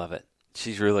absolutely full of it.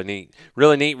 She's really neat,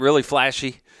 really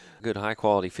flashy. Good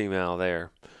high-quality female there.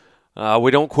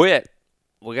 We don't quit.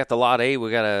 We got the Lot 8. We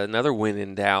got another win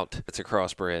in doubt. It's a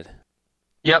crossbred.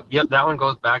 Yep. That one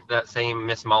goes back to that same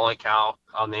Miss Molly cow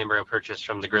on the embryo purchase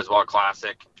from the Griswold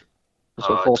Classic.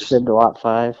 So full sib to Lot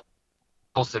 5.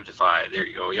 Full sib to 5. There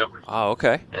you go. Yep. Oh,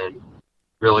 okay. And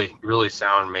really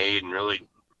sound made and really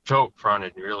choke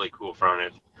fronted, really cool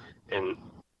fronted, and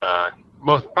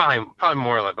probably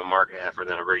more like a market heifer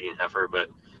than a breeding heifer, but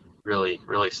really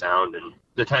sound and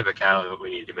the type of cow that we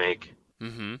need to make.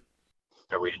 Mm-hmm.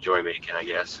 Or we enjoy making, I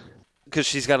guess. Because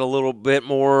she's got a little bit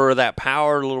more of that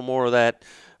power, a little more of that,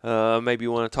 maybe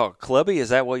you want to talk clubby, is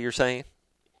that what you're saying?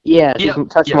 Yeah, she's a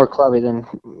touch more clubby than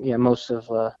most of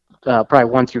probably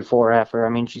 1 through 4 heifer. I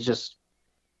mean, she's just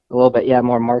a little bit,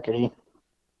 more markety.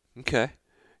 Okay.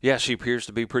 Yeah, she appears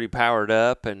to be pretty powered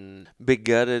up and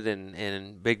big-gutted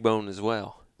and big-boned as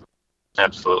well.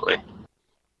 Absolutely.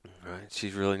 Right,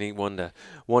 she's really neat, one to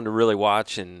really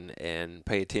watch and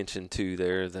pay attention to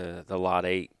there, the Lot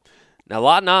 8. Now,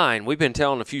 Lot 9, we've been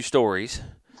telling a few stories,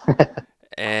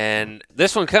 and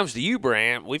this one comes to you,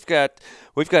 Brant. We've got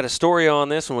a story on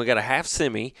this one. We got a half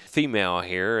semi female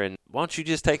here, and why don't you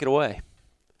just take it away?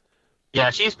 Yeah,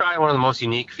 she's probably one of the most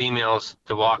unique females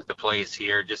to walk the place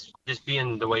here. Just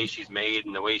being the way she's made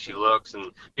and the way she looks,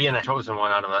 and being a chosen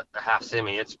one out of a half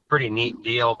semi, it's a pretty neat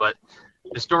deal. But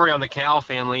the story on the Cal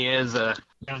family is I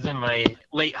was in my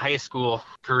late high school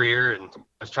career, and I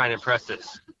was trying to impress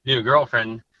this new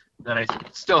girlfriend that I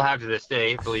still have to this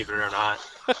day, believe it or not.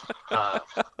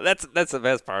 That's the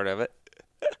best part of it.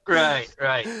 Right.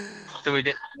 So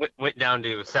we went down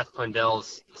to Seth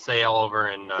Plindell's sale over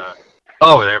in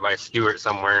over there by Stewart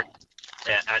somewhere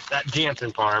at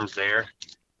Jansen Farms there,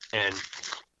 and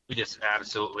we just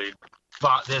absolutely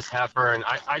bought this heifer, and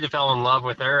I just fell in love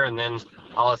with her, and then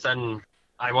all of a sudden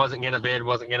I wasn't gonna bid,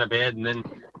 and then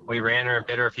we ran her and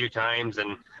bid her a few times,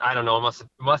 and I don't know,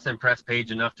 must impress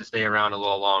Paige enough to stay around a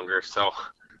little longer. So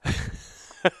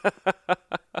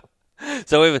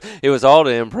So it was all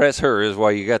to impress her is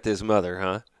why you got this mother,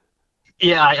 huh?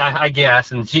 yeah, I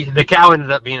guess. And the cow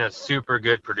ended up being a super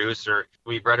good producer.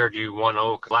 We bred her to one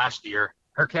oak last year.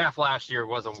 Her calf last year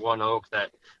was a one oak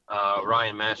that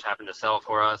Ryan Mesh happened to sell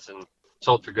for us and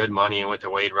sold for good money, and went to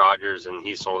Wade Rogers, and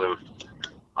he sold him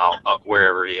up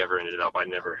wherever he ever ended up. I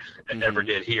never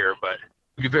did here, but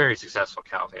a very successful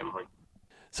cow family.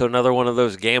 So another one of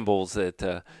those gambles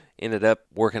that ended up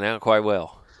working out quite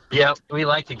well. Yeah, we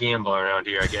like to gamble around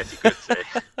here, I guess you could say.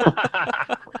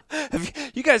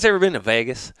 Have you guys ever been to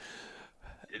Vegas?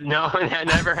 No, I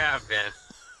never have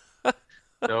been.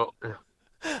 No.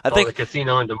 I think the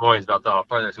casino in Des Moines is about the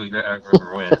farthest we've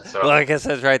ever went. So. Well, I guess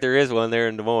that's right. There is one there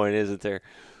in Des Moines, isn't there?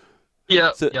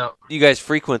 Yeah. So yeah. You guys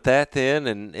frequent that then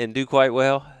and do quite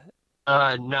well?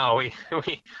 No, we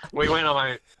went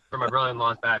on for my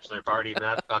brother-in-law's bachelor party, but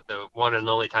that's about the one and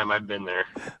only time I've been there.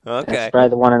 Okay. That's probably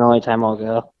the one and only time I'll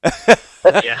go.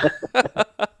 Yeah.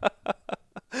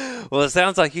 Well, it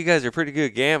sounds like you guys are pretty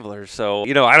good gamblers, so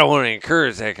I don't want to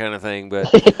encourage that kind of thing, but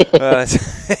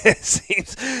it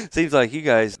seems like you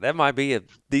guys, that might be a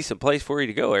decent place for you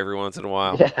to go every once in a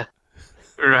while. Yeah.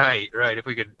 Right. If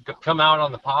we could come out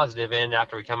on the positive end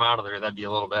after we come out of there, that'd be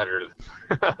a little better.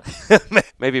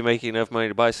 Maybe make enough money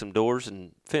to buy some doors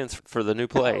and fence for the new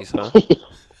place, huh?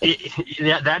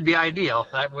 Yeah, that'd be ideal.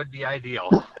 That would be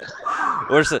ideal.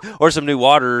 Or some new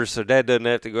waters, so Dad doesn't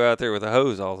have to go out there with a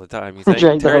hose all the time. You think,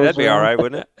 Drag the Terry? hose That'd be all right,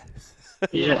 wouldn't it?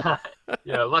 Yeah.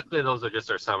 Yeah. Luckily, those are just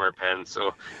our summer pens,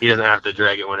 so he doesn't have to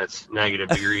drag it when it's negative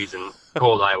degrees in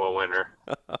cold Iowa winter.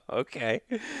 Okay.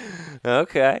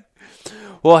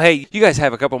 Well, hey, you guys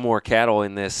have a couple more cattle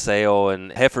in this sale,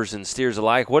 and heifers and steers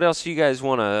alike. What else do you guys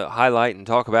want to highlight and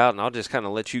talk about? And I'll just kind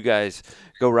of let you guys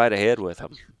go right ahead with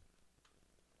them.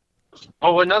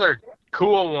 Oh, another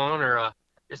cool one, or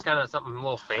just kind of something a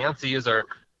little fancy, is our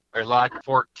lot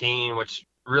 14, which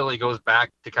really goes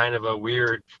back to kind of a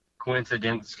weird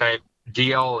coincidence type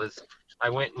deal. Is I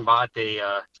went and bought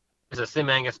it's a Sim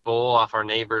Angus bull off our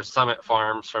neighbor's Summit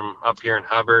Farms from up here in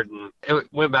Hubbard, and it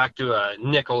went back to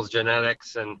Nichols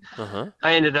Genetics, and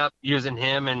I ended up using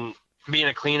him and being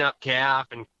a cleanup calf,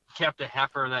 and kept a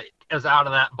heifer that is out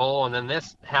of that bull, and then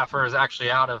this heifer is actually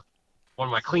out of one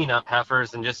of my cleanup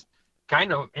heifers, and just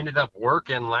kind of ended up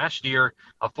working last year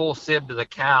a full sib to the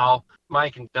cow.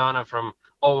 Mike and Donna from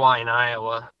Owine,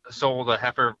 Iowa sold a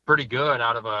heifer pretty good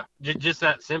out of just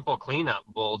that simple cleanup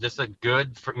bull, just a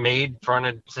good made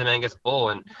fronted Sim Angus bull,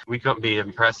 and we couldn't be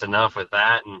impressed enough with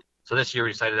that. And so this year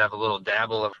we decided to have a little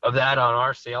dabble of that on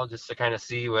our sale, just to kind of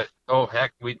see what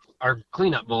our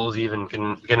cleanup bulls even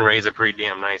can raise a pretty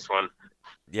damn nice one.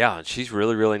 Yeah, and she's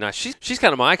really, really nice. She's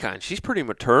kind of my kind. She's pretty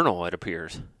maternal, it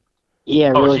appears. Yeah,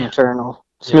 really maternal.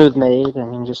 Smooth made. I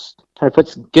mean, just kind of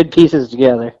puts good pieces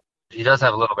together. He does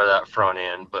have a little bit of that front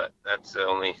end, but that's the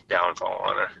only downfall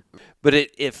on her. But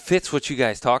it fits what you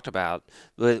guys talked about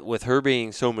with her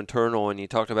being so maternal, and you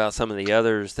talked about some of the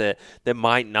others that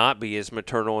might not be as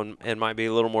maternal and might be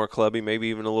a little more clubby, maybe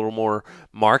even a little more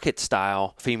market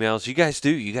style females. You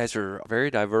guys are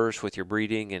very diverse with your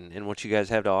breeding and what you guys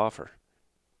have to offer.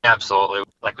 Absolutely.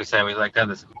 Like we said, we like to have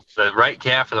the right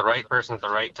calf for the right person at the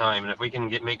right time, and if we can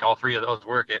make all three of those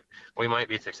work, we might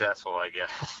be successful, I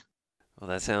guess. Well,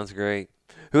 that sounds great.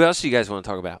 Who else do you guys want to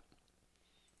talk about?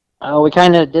 We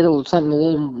kind of did something a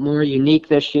little more unique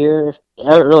this year,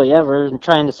 really ever, and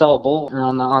trying to sell a bull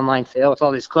on the online sale with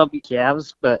all these clubby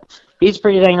calves. But he's a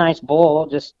pretty dang nice bull.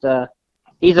 Just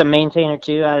he's a maintainer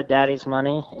too, out of daddy's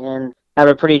money, and have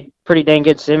a pretty dang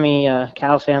good semi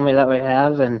cow family that we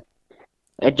have, and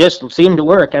it just seemed to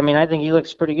work. I mean, I think he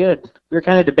looks pretty good. We were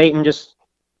kind of debating just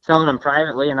selling him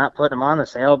privately and not putting him on the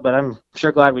sale, but I'm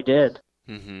sure glad we did.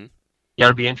 Mm-hmm. Yeah,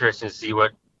 it'll be interesting to see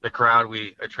what the crowd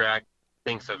we attract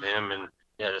thinks of him, and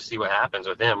to see what happens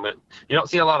with him. But you don't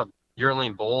see a lot of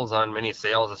yearling bulls on many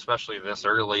sales, especially this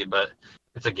early, but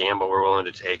it's a gamble we're willing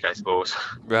to take, I suppose.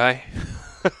 Right.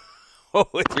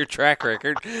 With your track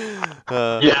record.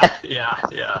 Yeah.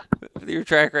 With your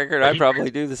track record, I'd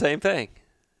probably do the same thing.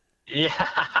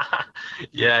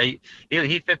 Yeah,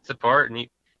 he fits the part, and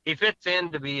he fits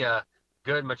in to be a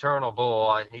good maternal bull.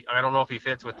 I don't know if he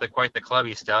fits with quite the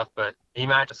clubby stuff, but he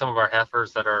matches some of our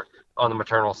heifers that are on the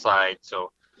maternal side.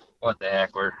 So what the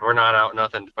heck, we're not out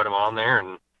nothing to put him on there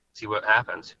and see what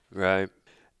happens. Right.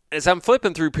 As I'm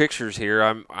flipping through pictures here,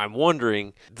 I'm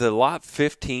wondering, the lot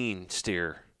 15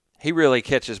 steer, he really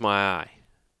catches my eye.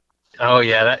 Oh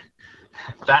yeah,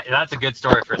 that's a good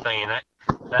story for saying that.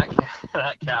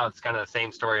 That cow is kind of the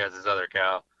same story as his other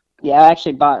cow. Yeah, I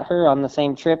actually bought her on the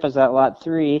same trip as that lot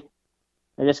 3.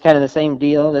 They're just kind of the same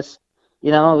deal. They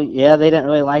didn't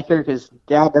really like her because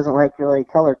Dad doesn't like really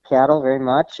colored cattle very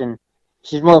much, and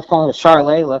she's more kind of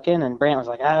Charolais looking. And Brant was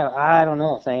like, I don't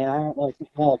know, saying I don't really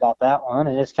know about that one.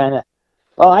 And it's kind of,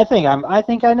 well, I think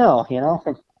I know,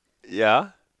 Yeah.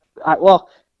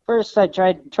 First I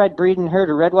tried breeding her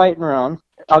to red, white, and roan.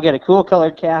 I'll get a cool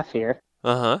colored calf here.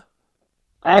 I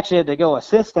actually had to go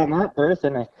assist on that birth,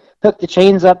 and I hooked the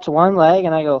chains up to one leg,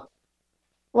 and I go,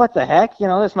 what the heck?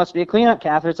 This must be a cleanup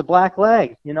calf. It's a black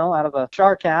leg, out of a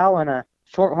char cow and a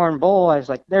shorthorn bull. I was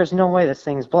like, there's no way this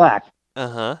thing's black.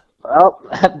 Well,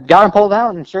 got him pulled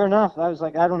out, and sure enough, I was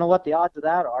like, I don't know what the odds of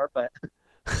that are, but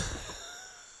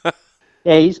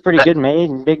yeah, he's pretty good made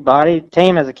and big body,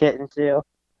 tame as a kitten too.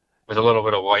 With a little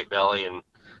bit of white belly, and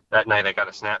that night I got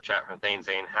a Snapchat from Thane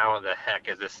saying, how the heck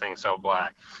is this thing so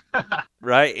black?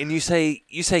 Right, and you say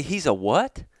he's a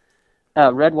what?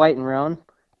 Red, white, and roan.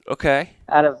 Okay.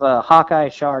 out of a Hawkeye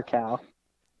Char cow.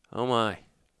 Oh my.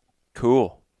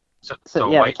 Cool. So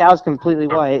yeah, white, the cow's completely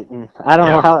white, and I don't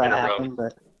Yeah, know how that in a row. happened,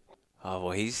 but Oh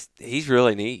well, he's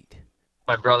really neat.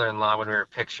 my brother-in-law, when we were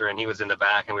picturing, he was in the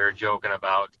back and we were joking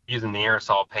about using the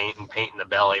aerosol paint and painting the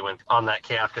belly when on that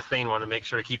calf because Thane wanted to make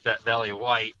sure to keep that belly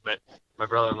white. But my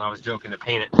brother-in-law was joking to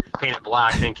paint it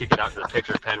black, then kick it out to the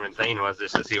picture pen when Thane was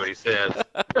just to see what he said.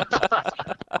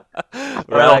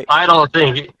 Right.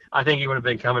 I think he would have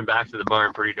been coming back to the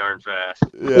barn pretty darn fast.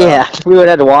 yeah, we would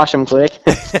have had to wash them quick.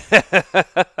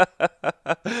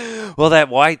 Well, that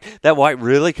white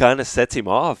really kind of sets him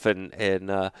off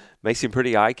and makes him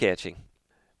pretty eye catching.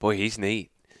 Boy, he's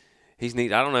neat. He's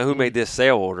neat. I don't know who made this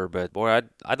sale order, but boy,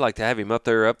 I'd like to have him up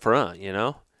there up front. You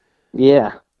know.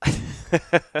 Yeah.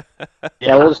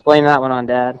 Yeah, we'll just blame that one on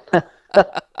Dad.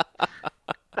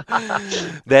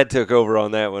 Dad took over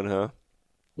on that one, huh?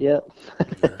 Yep.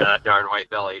 That darn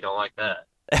white belly, you don't like that.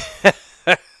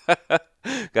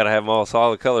 Got to have them all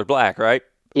solid color black, right?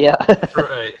 Yeah.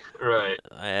 Right.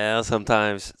 Well,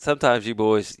 sometimes you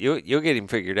boys, you'll get him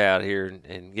figured out here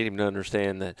and get him to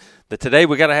understand that today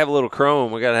we got to have a little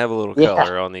chrome, we got to have a little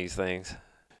color on these things.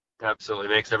 Absolutely.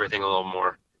 Makes everything a little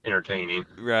more entertaining.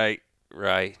 Right.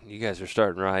 You guys are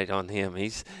starting right on him.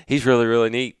 He's really, really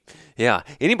neat. Yeah.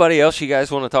 Anybody else you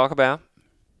guys want to talk about?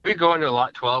 We go into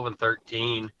lot 12 and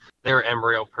 13. They were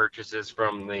embryo purchases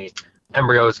from the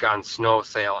Embryos Gone Snow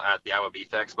sale at the Iowa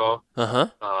Beef Expo.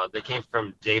 Uh-huh. They came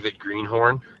from David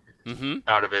Greenhorn Mm-hmm.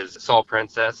 out of his Soul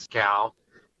Princess cow.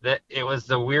 It was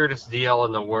the weirdest deal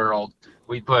in the world.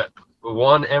 We put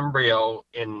one embryo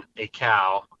in a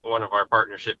cow, one of our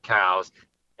partnership cows,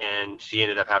 and she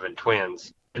ended up having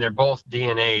twins. And they're both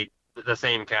DNA the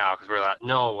same cow because we're like,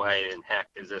 no way in heck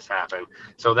does this happen.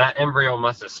 So that embryo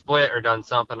must have split or done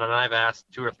something. And I've asked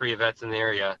 2 or 3 vets in the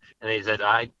area, and they said,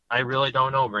 I really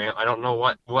don't know, Brant. I don't know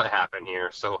what happened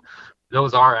here. So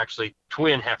those are actually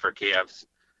twin heifer calves.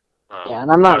 Yeah,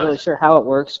 and I'm not really sure how it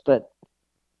works, but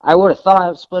I would have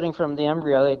thought splitting from the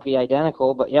embryo they'd be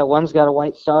identical. But yeah, one's got a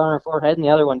white star on her forehead and the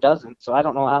other one doesn't. So I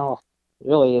don't know how.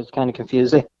 Really, it's kind of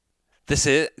confusing. This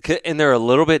is, and they're a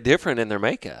little bit different in their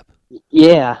makeup.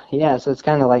 Yeah. So it's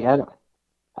kind of like I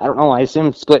don't know. I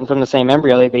assume splitting from the same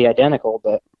embryo they'd be identical,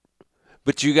 but.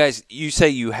 But you say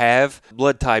you have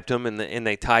blood typed them and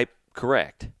they type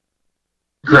correct.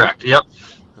 Correct. Yep.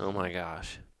 Oh my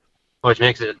gosh. Which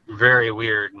makes it very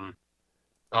weird. And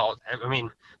I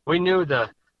mean, we knew the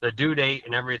due date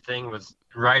and everything was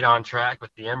right on track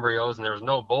with the embryos, and there was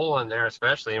no bull in there,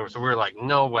 especially. And so we were like,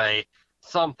 no way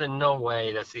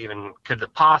this even could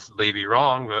possibly be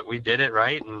wrong. But we did it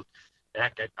right, and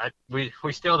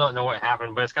we still don't know what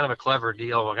happened. But it's kind of a clever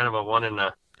deal, kind of a 1 in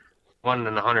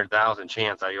 100,000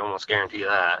 chance. I almost guarantee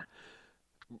that.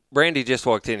 Brandy just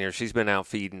walked in here. She's been out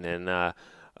feeding, and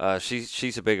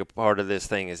she's a big part of this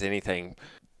thing as anything.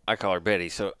 I call her Betty.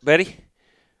 So Betty,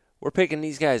 we're picking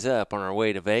these guys up on our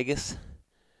way to Vegas.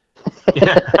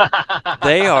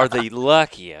 They are the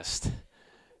luckiest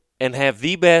and have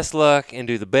the best luck and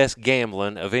do the best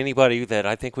gambling of anybody that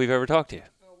I think we've ever talked to.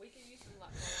 Well, we can use some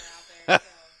luck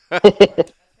going out there.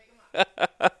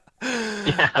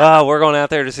 So. We're going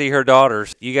out there to see her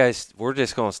daughters. You guys, we're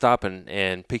just going to stop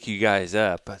and pick you guys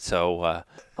up. So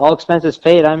all expenses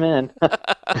paid, I'm in.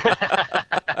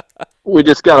 We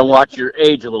just got to watch your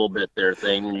age a little bit there,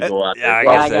 Thane, when you go out there. I Yeah,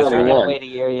 I guess gotta that's right. wait a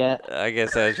year yet. I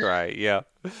guess that's right. Yeah.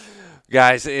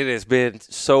 Guys, it has been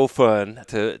so fun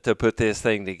to put this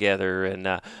thing together. And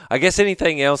I guess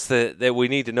anything else that we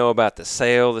need to know about the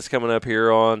sale that's coming up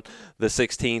here on the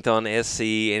 16th on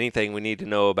SC, anything we need to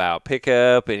know about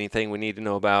pickup, anything we need to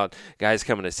know about guys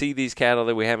coming to see these cattle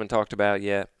that we haven't talked about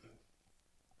yet?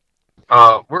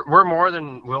 We're more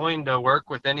than willing to work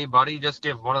with anybody. Just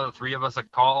give one of the 3 of us a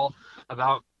call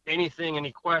about anything,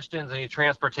 any questions, any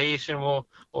transportation. We'll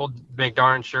make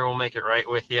darn sure we'll make it right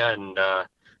with you. And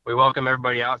we welcome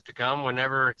everybody out to come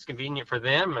whenever it's convenient for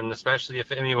them. And especially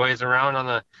if anybody's around on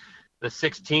the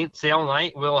 16th sale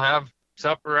night, we'll have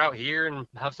supper out here and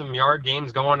have some yard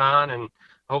games going on. And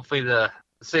hopefully the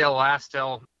sale lasts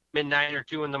till midnight or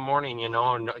 2 in the morning, and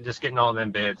just getting all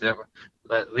them bids.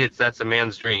 That's a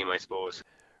man's dream, I suppose.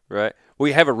 Right.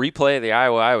 We have a replay of the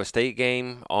Iowa State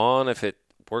game on if it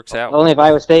works out. Only if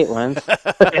Iowa State wins.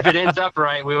 If it ends up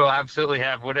right, we will absolutely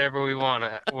have whatever they want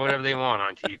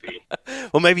on TV.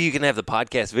 Well, maybe you can have the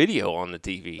podcast video on the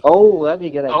TV. Oh, that'd be a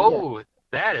good idea. Oh,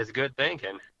 that is good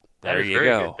thinking. There you very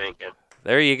go. Good thinking.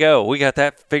 There you go. We got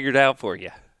that figured out for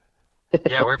you.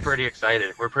 Yeah, we're pretty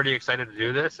excited. We're pretty excited to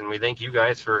do this, and we thank you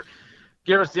guys for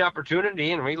giving us the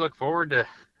opportunity, and we look forward to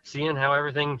seeing how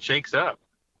everything shakes up.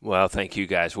 Well, thank you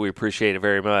guys. We appreciate it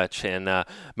very much. And,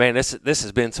 man, this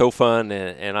has been so fun,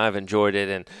 and I've enjoyed it.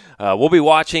 And we'll be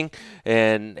watching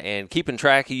and keeping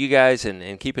track of you guys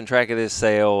and keeping track of this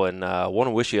sale. And want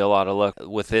to wish you a lot of luck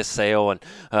with this sale. And,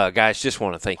 guys, just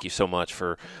want to thank you so much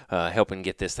for helping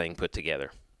get this thing put together.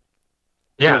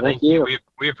 Yeah, thank you.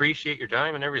 We appreciate your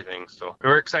time and everything. So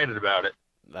we're excited about it.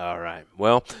 All right.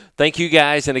 Well, thank you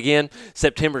guys. And again,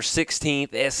 September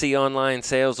 16th, SC Online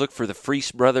Sales. Look for the Freese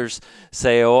Brothers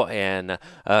sale. And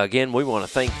again, we want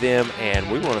to thank them, and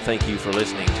we want to thank you for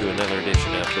listening to another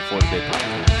edition of Before the Bid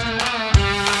Podcast.